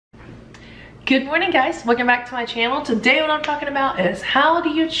Good morning, guys. Welcome back to my channel. Today what I'm talking about is how do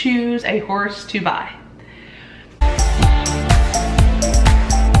you choose a horse to buy?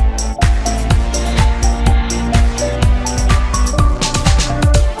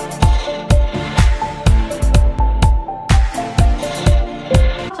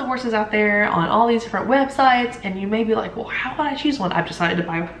 Lots of horses out there on all these different websites, and you may be like, well, how would I choose one? I've decided to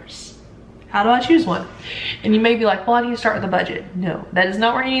buy a horse. How do I choose one? And you may be like, well, I need to start with a budget. No, that is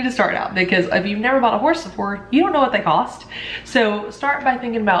not where you need to start out, because if you've never bought a horse before, you don't know what they cost. So start by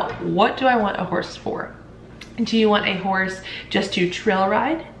thinking about, what do I want a horse for? Do you want a horse just to trail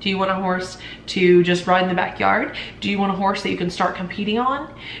ride? Do you want a horse to just ride in the backyard? Do you want a horse that you can start competing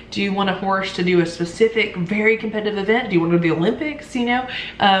on? Do you want a horse to do a specific, very competitive event? Do you want to go to the Olympics, you know?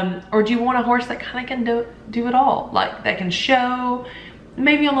 Or do you want a horse that kind of can do it all? Like, that can show,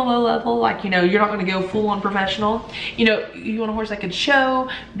 maybe on the low level, like, you know, you're not going to go full on professional. You know, you want a horse that can show,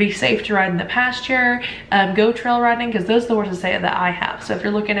 be safe to ride in the pasture, go trail riding, because those are the horses that I have. So if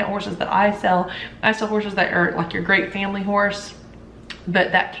you're looking at horses that I sell horses that are like your great family horse,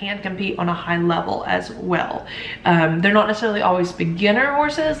 but that can compete on a high level as well. They're not necessarily always beginner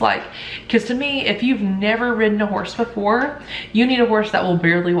horses, like, because to me, if you've never ridden a horse before, you need a horse that will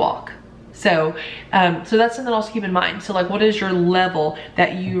barely walk. So that's something else to keep in mind. So like, what is your level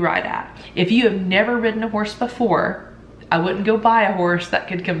that you ride at? If you have never ridden a horse before, I wouldn't go buy a horse that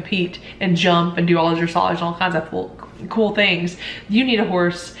could compete and jump and do all the dressage and all kinds of cool things. You need a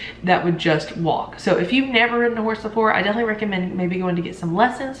horse that would just walk. So if you've never ridden a horse before, I definitely recommend maybe going to get some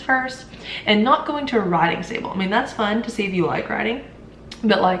lessons first and not going to a riding stable. I mean, that's fun to see if you like riding,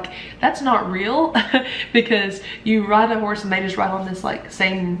 but like, that's not real because you ride a horse and they just ride on this like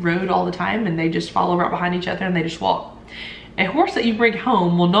same road all the time, and they just follow right behind each other and they just walk. A horse that you bring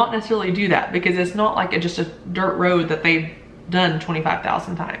home will not necessarily do that, because it's not like just a dirt road that they've done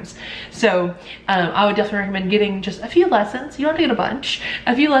 25,000 times. So I would definitely recommend getting just a few lessons. You don't have to get a bunch,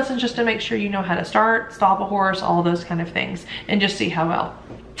 a few lessons just to make sure you know how to start, stop a horse, all those kind of things, and just see how well.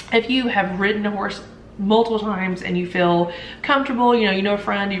 If you have ridden a horse multiple times and you feel comfortable, you know a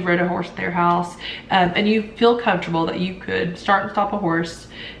friend, you've ridden a horse at their house, and you feel comfortable that you could start and stop a horse,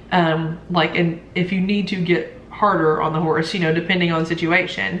 like, and if you need to get harder on the horse, depending on the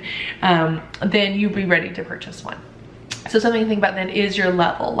situation, then you'd be ready to purchase one. So something to think about then is your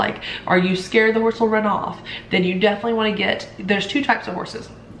level. Like, are you scared the horse will run off? Then you definitely want to get, there's two types of horses.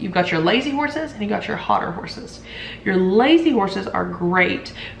 You've got your lazy horses and you got your hotter horses. Your lazy horses are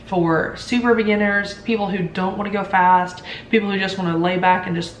great for super beginners, people who don't want to go fast, people who just want to lay back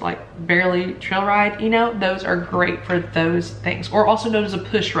and just like barely trail ride, those are great for those things. Or also known as a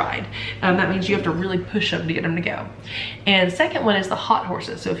push ride. That means you have to really push them to get them to go. And second one is the hot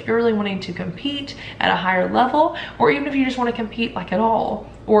horses. So if you're really wanting to compete at a higher level, or even if you just want to compete like at all,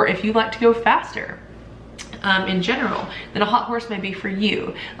 or if you like to go faster, in general, then a hot horse may be for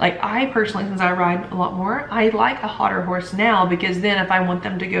you. Like, I personally, since I ride a lot more, I like a hotter horse now, because then if I want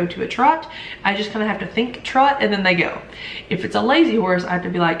them to go to a trot, I just kind of have to think trot and then they go. If it's a lazy horse, I have to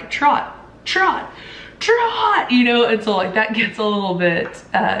be like trot, trot, trot, and so like that gets a little bit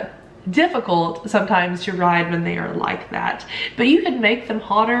difficult sometimes to ride when they are like that. But you can make them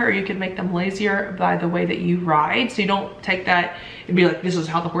hotter or you can make them lazier by the way that you ride. So you don't take that and be like, this is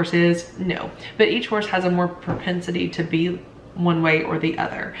how the horse is. No, but each horse has a more propensity to be one way or the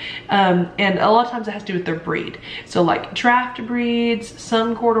other. And a lot of times it has to do with their breed. So like draft breeds,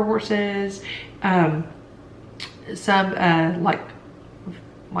 some quarter horses, some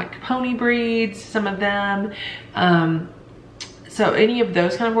like pony breeds, some of them, so any of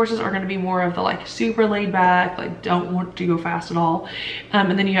those kind of horses are going to be more of the like super laid back, like don't want to go fast at all.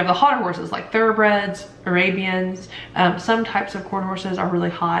 And then you have the hotter horses like thoroughbreds, Arabians. Some types of quarter horses are really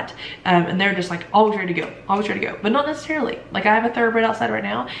hot, and they're just like always ready to go, always ready to go. But not necessarily. Like, I have a thoroughbred outside right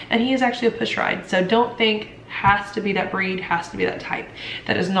now, and he is actually a push ride. So don't think has to be that breed, has to be that type.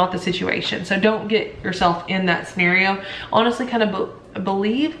 That is not the situation. So don't get yourself in that scenario. Honestly, kind of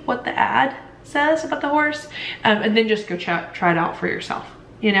believe what the ad says about the horse, and then just go try it out for yourself.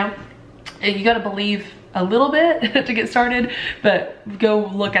 And you got to believe a little bit to get started, but go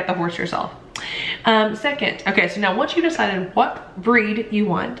look at the horse yourself. Second, okay, so now once you decided what breed you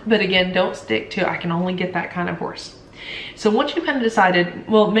want, but again, don't stick to I can only get that kind of horse. So once you kind of decided,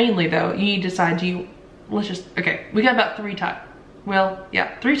 well, mainly though, you need to decide, okay, we got about three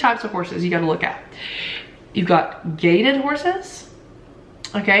types of horses you got to look at. You've got gaited horses,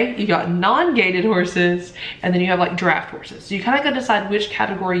 okay, you got non-gaited horses, and then you have like draft horses. So you kind of got to decide which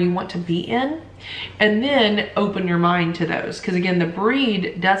category you want to be in, and then open your mind to those. Because again, the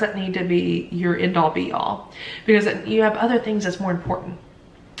breed doesn't need to be your end all be all, because you have other things that's more important.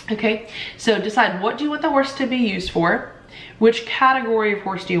 Okay, so decide what do you want the horse to be used for, which category of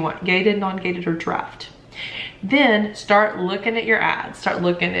horse do you want, gaited, non-gaited, or draft. Then start looking at your ads. Start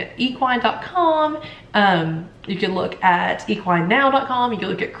looking at equine.com. You can look at equinenow.com. You can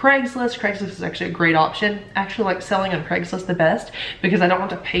look at Craigslist. Craigslist is actually a great option. I actually like selling on Craigslist the best because I don't have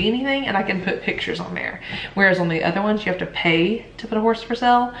to pay anything and I can put pictures on there. Whereas on the other ones, you have to pay to put a horse for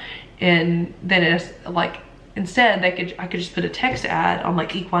sale. And then it's like, instead I could just put a text ad on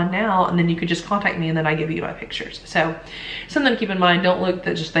like Equine Now, and then you could just contact me and then I give you my pictures. So something to keep in mind, don't look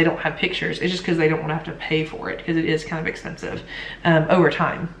that just they don't have pictures. It's just because they don't want to have to pay for it, because it is kind of expensive over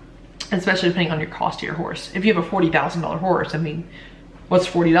time, especially depending on your cost of your horse. If you have a $40,000 horse, I mean, what's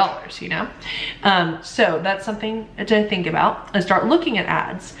 $40, you know? So that's something to think about, and start looking at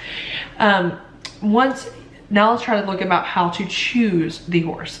ads. Now let's try to look about how to choose the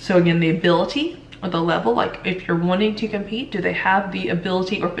horse. So again, the ability, or the level, like if you're wanting to compete, do they have the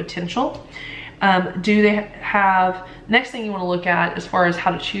ability or potential? Do they have, next thing you want to look at as far as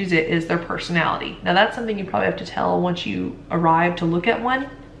how to choose it is their personality. Now that's something you probably have to tell once you arrive to look at one.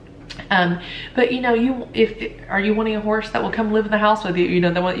 But you know, are you wanting a horse that will come live in the house with you, you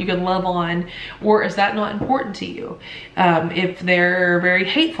know, the one that you can love on, or is that not important to you? If they're very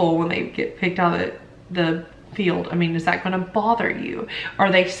hateful when they get picked out of the field, I mean, is that going to bother you?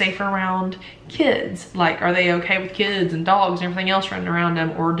 Are they safe around kids? Like, are they okay with kids and dogs and everything else running around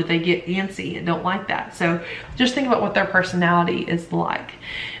them, or do they get antsy and don't like that? So just think about what their personality is like.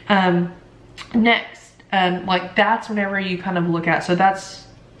 Next, like that's whenever you kind of look at,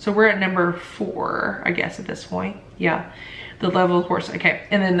 so we're at number 4, I guess, at this point. Yeah, the level of horse. Okay,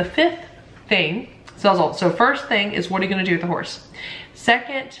 and then the 5th thing, so first thing is, what are you going to do with the horse?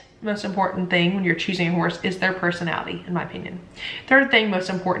 Second most important thing when you're choosing a horse is their personality, in my opinion. Third thing most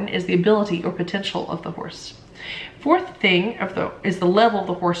important is the ability or potential of the horse. Fourth thing is the level of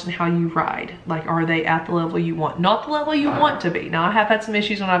the horse and how you ride. Like, are they at the level you want? Not the level you want to be. Now, I have had some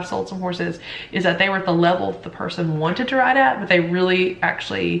issues when I've sold some horses, is that they were at the level the person wanted to ride at, but they really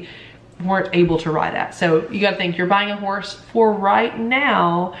actually weren't able to ride at. So you got to think, you're buying a horse for right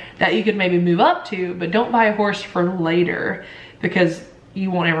now that you could maybe move up to, but don't buy a horse for later, because you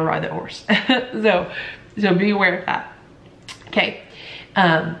won't ever ride that horse. so be aware of that. Okay.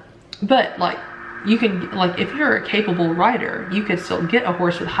 But like, you can, like, if you're a capable rider, you could still get a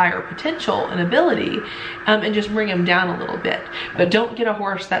horse with higher potential and ability, and just bring him down a little bit. But don't get a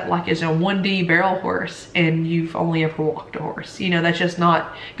horse that like is a 1D barrel horse and you've only ever walked a horse. You know, that's just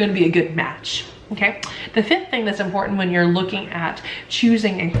not going to be a good match. Okay. The 5th thing that's important when you're looking at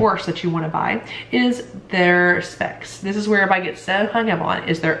choosing a horse that you want to buy is their specs. This is where everybody gets so hung up on,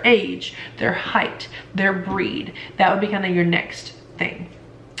 is their age, their height, their breed. That would be kind of your next thing.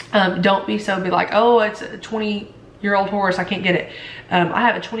 Don't be like, oh, it's a 20-year-old horse, I can't get it. I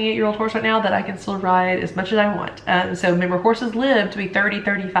have a 28-year-old horse right now that I can still ride as much as I want. So remember, horses live to be 30,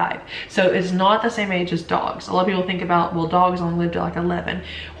 35. So it's not the same age as dogs. A lot of people think about, well, dogs only live to like 11.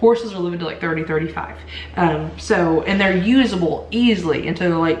 Horses are living to like 30, 35. And they're usable easily into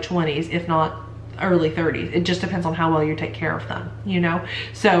their late 20s, if not early 30s. It just depends on how well you take care of them, you know?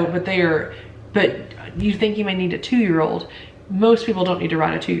 So, but you think you may need a 2-year-old. Most people don't need to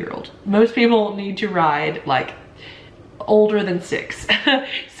ride a 2-year-old. Most people need to ride like older than 6.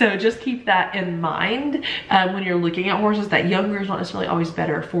 So just keep that in mind when you're looking at horses, that younger is not necessarily always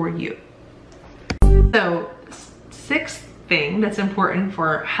better for you. So 6th thing that's important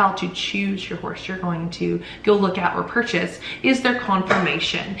for how to choose your horse you're going to go look at or purchase is their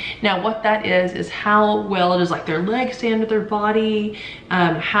conformation. Now what that is how well does like their legs stand to their body,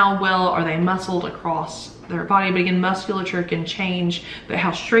 how well are they muscled across their body. But again, musculature can change, but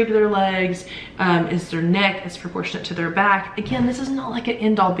how straight are their legs, is their neck as proportionate to their back. Again, this is not like an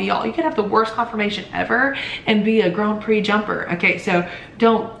end-all be-all. You could have the worst conformation ever and be a Grand Prix jumper. Okay, so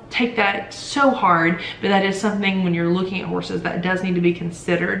don't take that so hard, but that is something when you're looking at horses that does need to be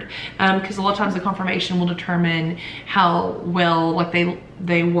considered, because a lot of times the conformation will determine how well like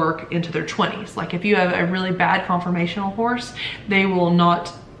they work into their 20s. Like if you have a really bad conformational horse, they will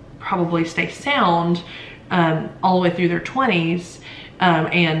not probably stay sound all the way through their 20s,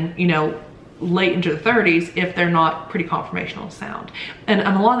 and you know, late into the 30s if they're not pretty conformational sound. And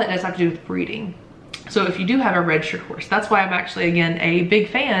a lot of that does have to do with breeding. So if you do have a registered horse, that's why I'm actually, again, a big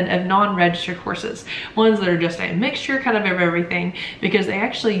fan of non-registered horses. Ones that are just a mixture kind of everything, because they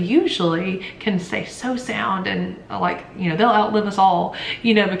actually usually can stay so sound and like, you know, they'll outlive us all,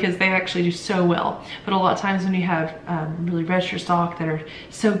 you know, because they actually do so well. But a lot of times when you have really registered stock that are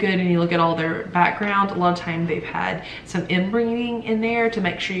so good and you look at all their background, a lot of times they've had some inbreeding in there to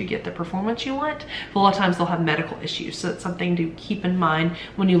make sure you get the performance you want. But a lot of times they'll have medical issues. So it's something to keep in mind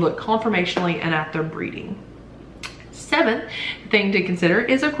when you look conformationally and at their breeding. Seventh thing to consider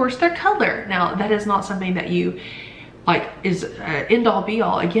is, of course, their color. Now, that is not something that you like is end all be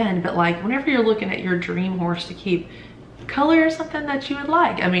all again, but like whenever you're looking at your dream horse to keep, color is something that you would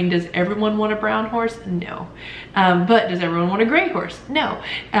like. I mean, does everyone want a brown horse? No. But does everyone want a gray horse? No.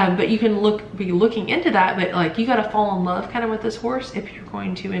 But you can be looking into that, but like you got to fall in love kind of with this horse if you're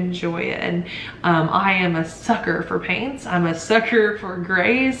going to enjoy it. And I am a sucker for paints. I'm a sucker for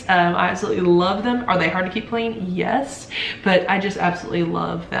grays. I absolutely love them. Are they hard to keep clean? Yes, but I just absolutely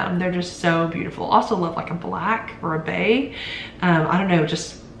love them. They're just so beautiful. Also love like a black or a bay. I don't know,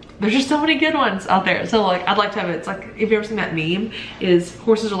 just there's just so many good ones out there. So like, I'd like to have it. It's like, if you've ever seen that meme, is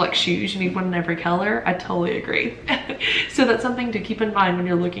horses are like shoes, you need one in every color. I totally agree. So that's something to keep in mind when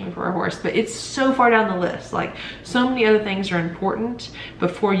you're looking for a horse, but it's so far down the list. Like, so many other things are important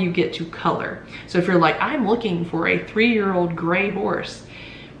before you get to color. So if you're like, I'm looking for a 3-year-old gray horse,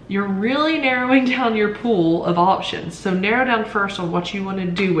 you're really narrowing down your pool of options. So narrow down first on what you want to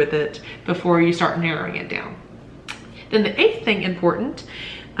do with it before you start narrowing it down. Then the 8th thing important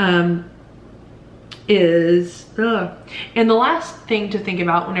and the last thing to think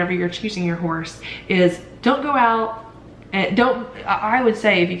about whenever you're choosing your horse is don't go out and I would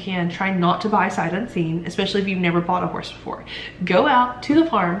say, if you can, try not to buy sight unseen, especially if you've never bought a horse before. Go out to the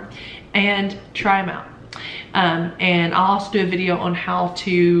farm and try them out. And I'll also do a video on how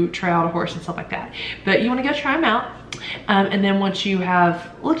to try out a horse and stuff like that. But you want to go try them out. And then once you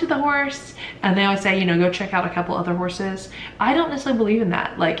have looked at the horse, and they always say, you know, go check out a couple other horses. I don't necessarily believe in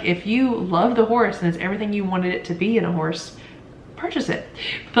that. Like, if you love the horse and it's everything you wanted it to be in a horse, purchase it.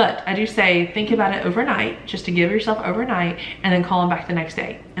 But I do say, think about it overnight, just to give yourself overnight, and then call them back the next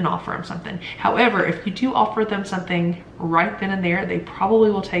day and offer them something. However, if you do offer them something right then and there, they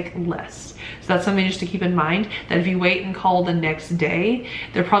probably will take less. So that's something just to keep in mind, that if you wait and call the next day,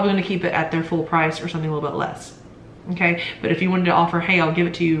 they're probably going to keep it at their full price or something a little bit less. Okay, but if you wanted to offer, hey, I'll give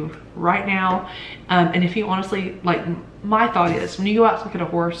it to you right now, and if you honestly, like, my thought is, when you go out to look at a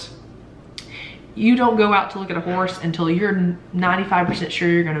horse, you don't go out to look at a horse until you're 95% sure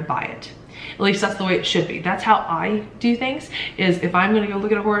you're going to buy it. At least that's the way it should be. That's how I do things, is if I'm going to go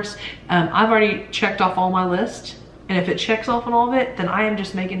look at a horse, I've already checked off all my list. And if it checks off on all of it, then I am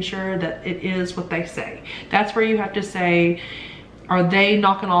just making sure that it is what they say. That's where you have to say, are they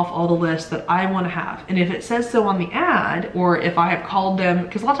knocking off all the lists that I want to have? And if it says so on the ad, or if I have called them,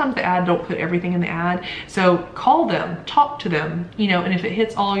 because a lot of times the ad don't put everything in the ad. So call them, talk to them, you know, and if it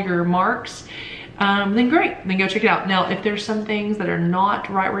hits all your marks, then great, then go check it out. Now, if there's some things that are not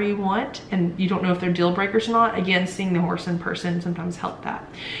right where you want and you don't know if they're deal breakers or not, again, seeing the horse in person sometimes help that.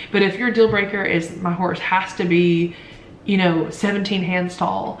 But if your deal breaker is, my horse has to be, you know, 17 hands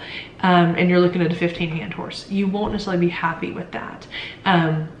tall, and you're looking at a 15-hand horse, you won't necessarily be happy with that.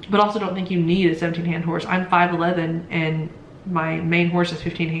 But also don't think you need a 17-hand horse. I'm 5'11" and my main horse is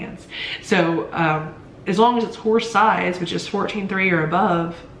 15 hands. So as long as it's horse size, which is 14.3 or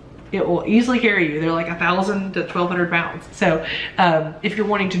above, it will easily carry you. They're like 1,000 to 1,200 pounds. So if you're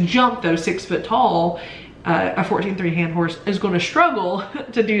wanting to jump those 6 foot tall, a 14.3 hand horse is going to struggle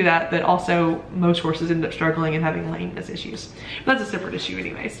to do that, but also most horses end up struggling and having lameness issues. But that's a separate issue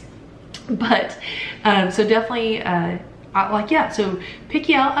anyways. But so definitely so pick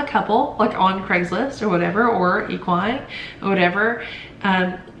you out a couple, like on Craigslist or whatever, or Equine or whatever.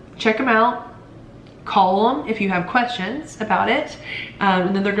 Check them out. Call them if you have questions about it,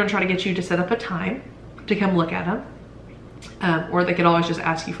 and then they're going to try to get you to set up a time to come look at them. Or they could always just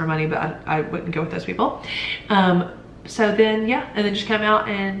ask you for money, but I wouldn't go with those people. So then, yeah, and then just come out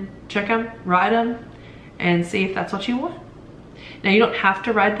and check them, ride them, and see if that's what you want. Now, you don't have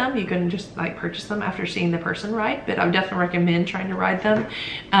to ride them. You can just like purchase them after seeing the person ride, but I would definitely recommend trying to ride them,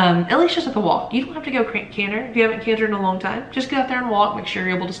 at least just at the walk. You don't have to go canter if you haven't cantered in a long time. Just get out there and walk, make sure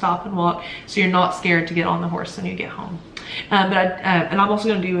you're able to stop and walk so you're not scared to get on the horse when you get home. And I'm also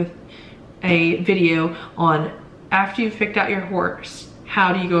gonna do a video on, after you've picked out your horse,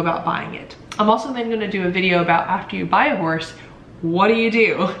 how do you go about buying it? I'm also then gonna do a video about, after you buy a horse, what do you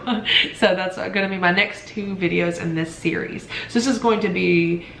do? So that's gonna be my next 2 videos in this series. So this is going to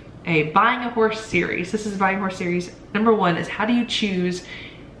be a buying a horse series. This is a buying a horse series. Number 1 is, how do you choose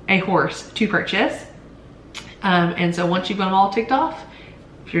a horse to purchase? And so once you've got them all ticked off,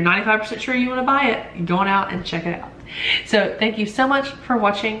 if you're 95% sure you want to buy it, you're going out and check it out. So thank you so much for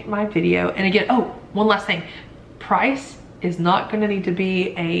watching my video. And again, oh, one last thing. Price is not going to need to be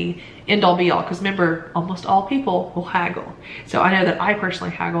a end all be all, because remember, almost all people will haggle. So I know that I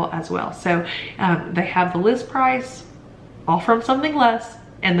personally haggle as well. So they have the list price, offer them something less,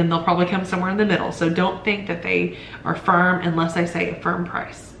 and then they'll probably come somewhere in the middle. So don't think that they are firm unless they say a firm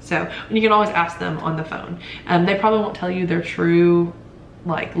price. So you can always ask them on the phone. They probably won't tell you their true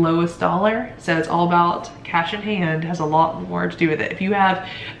like lowest dollar. So it's all about cash in hand, has a lot more to do with it. If you have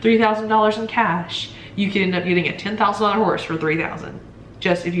 $3,000 in cash, you can end up getting a $10,000 horse for $3,000,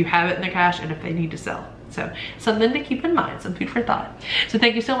 just if you have it in the cash and if they need to sell. So something to keep in mind, some food for thought. So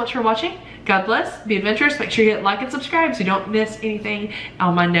thank you so much for watching. God bless, be adventurous. Make sure you hit like and subscribe so you don't miss anything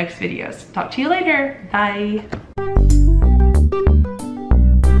on my next videos. Talk to you later, bye.